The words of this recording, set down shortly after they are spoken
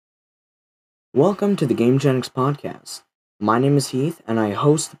Welcome to the GameGenix podcast. My name is Heath, and I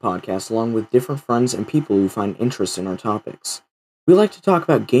host the podcast along with different friends and people who find interest in our topics. We like to talk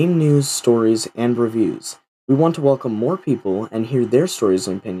about game news, stories, and reviews. We want to welcome more people and hear their stories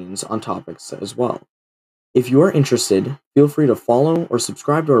and opinions on topics as well. If you are interested, feel free to follow or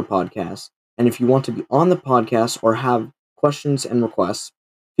subscribe to our podcast, and if you want to be on the podcast or have questions and requests,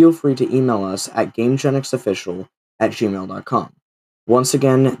 feel free to email us at gamegenixofficial@gmail.com. Once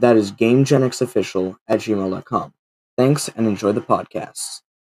again, that is gamegenixofficial@gmail.com. Thanks and enjoy the podcasts.